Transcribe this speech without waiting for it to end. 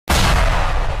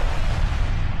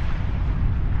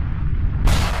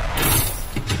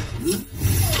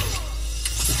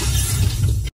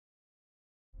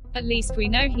At least we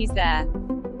know he's there.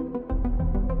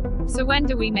 So when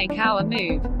do we make our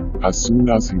move? As soon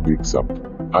as he wakes up.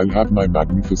 I'll have my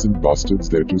magnificent bastards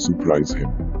there to surprise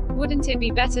him. Wouldn't it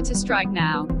be better to strike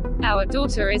now? Our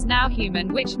daughter is now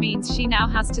human, which means she now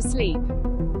has to sleep.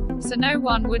 So no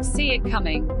one would see it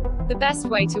coming. The best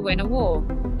way to win a war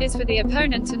is for the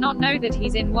opponent to not know that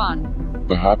he's in one.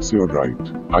 Perhaps you're right.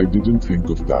 I didn't think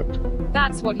of that.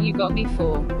 That's what you got me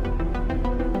for.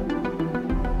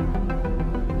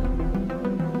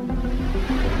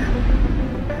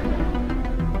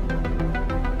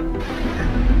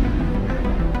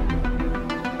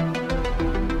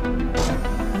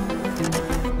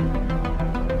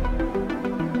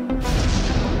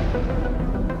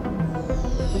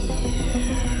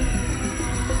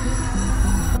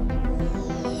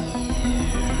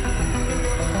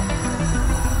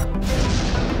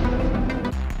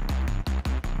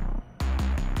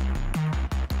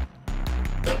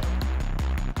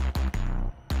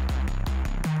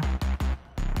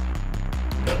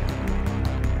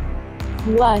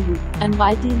 Who are you, and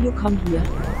why did you come here?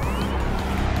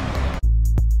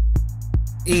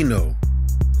 Eno,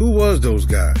 who was those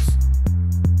guys?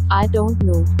 I don't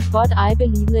know, but I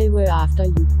believe they were after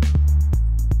you.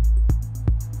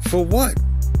 For what?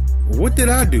 What did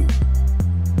I do?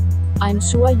 I'm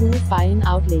sure you'll find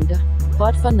out later,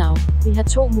 but for now, we had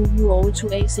to move you all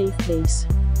to a safe place.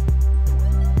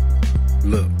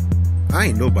 Look, I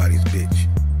ain't nobody's bitch.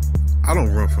 I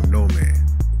don't run from no man.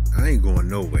 I ain't going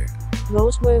nowhere.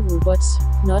 Those were robots,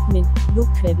 not men. Look,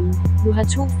 Quaven, you had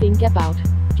to think about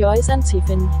Joyce and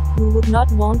Tiffany. You would not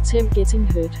want them getting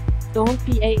hurt. Don't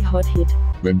be a hothead.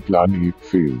 When plan A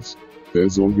fails,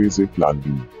 there's always a plan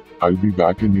B. I'll be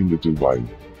back in a little while.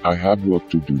 I have work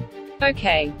to do.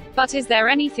 Okay, but is there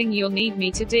anything you'll need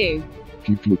me to do?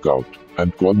 Keep lookout,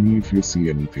 and call me if you see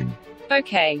anything.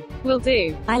 Okay, will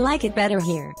do. I like it better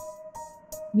here.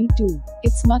 Me too.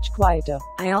 It's much quieter.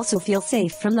 I also feel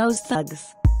safe from those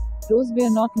thugs. Those were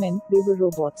not men, they were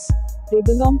robots. They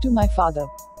belong to my father.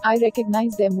 I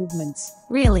recognize their movements.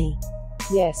 Really?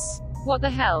 Yes. What the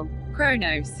hell?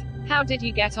 Kronos, how did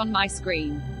you get on my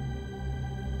screen?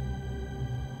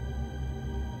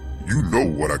 You know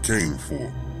what I came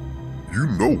for. You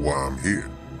know why I'm here.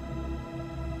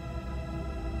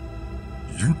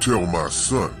 You tell my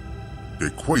son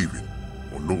that Quaven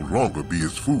will no longer be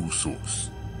his food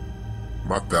source.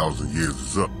 My 1,000 years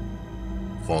is up.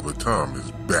 Father Time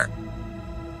is back.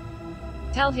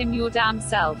 Tell him your damn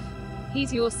self.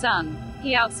 He's your son.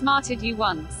 He outsmarted you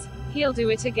once. He'll do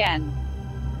it again.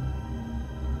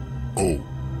 Oh,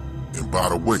 and by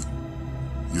the way,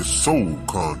 your soul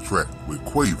contract with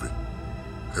Quaven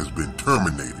has been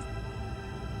terminated.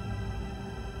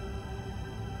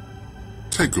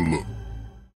 Take a look.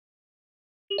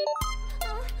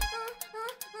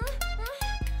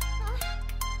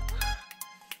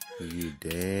 You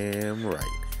damn right.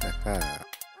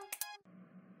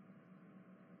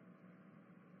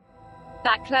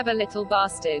 That clever little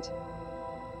bastard.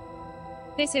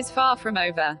 This is far from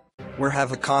over. We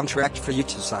have a contract for you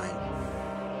to sign.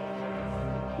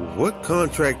 What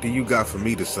contract do you got for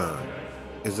me to sign?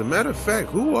 As a matter of fact,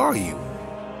 who are you?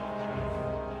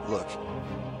 Look,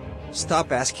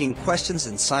 stop asking questions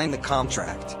and sign the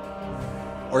contract,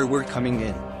 or we're coming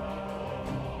in.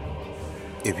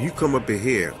 If you come up in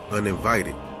here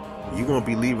uninvited, you won't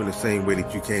be leaving the same way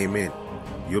that you came in.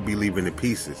 You'll be leaving in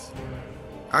pieces.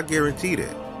 I guarantee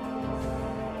that.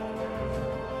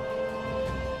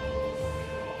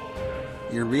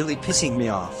 You're really pissing me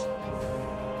off.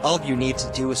 All you need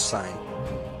to do is sign.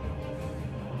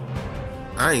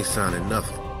 I ain't signing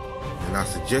nothing, and I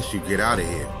suggest you get out of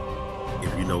here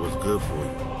if you know what's good for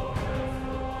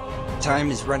you.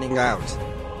 Time is running out.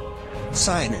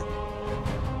 Sign it.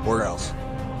 Or else.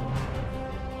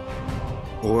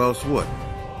 Or else what?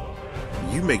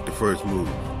 You make the first move,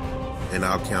 and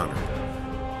I'll counter it.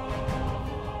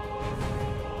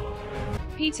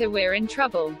 Peter, we're in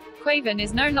trouble. Quaven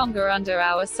is no longer under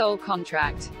our soul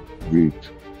contract. Wait.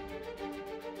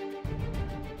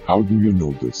 How do you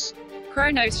know this?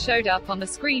 Kronos showed up on the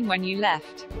screen when you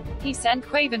left. He sent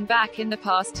Quaven back in the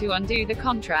past to undo the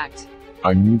contract.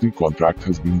 I knew the contract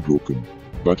has been broken,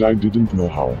 but I didn't know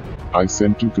how. I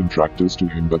sent 2 contractors to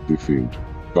him, but they failed.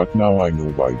 But now I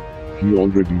know why. He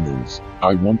already knows.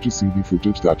 I want to see the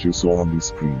footage that you saw on the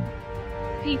screen.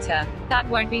 Peter, that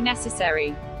won't be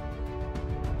necessary.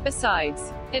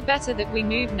 Besides, it's better that we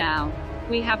move now.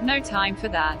 We have no time for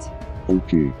that.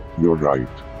 Okay, you're right.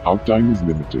 Our time is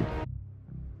limited.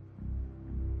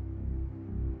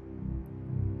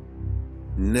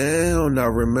 Now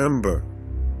remember.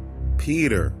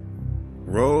 Peter,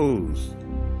 Rose,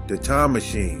 the time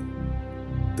machine.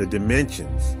 The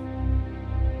dimensions.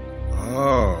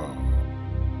 Oh.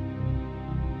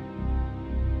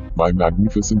 My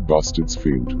magnificent bastards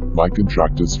failed. My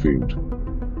contractors failed.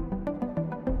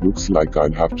 Looks like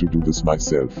I'll have to do this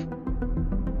myself.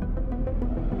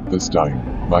 This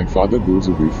time, my father goes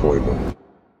away forever.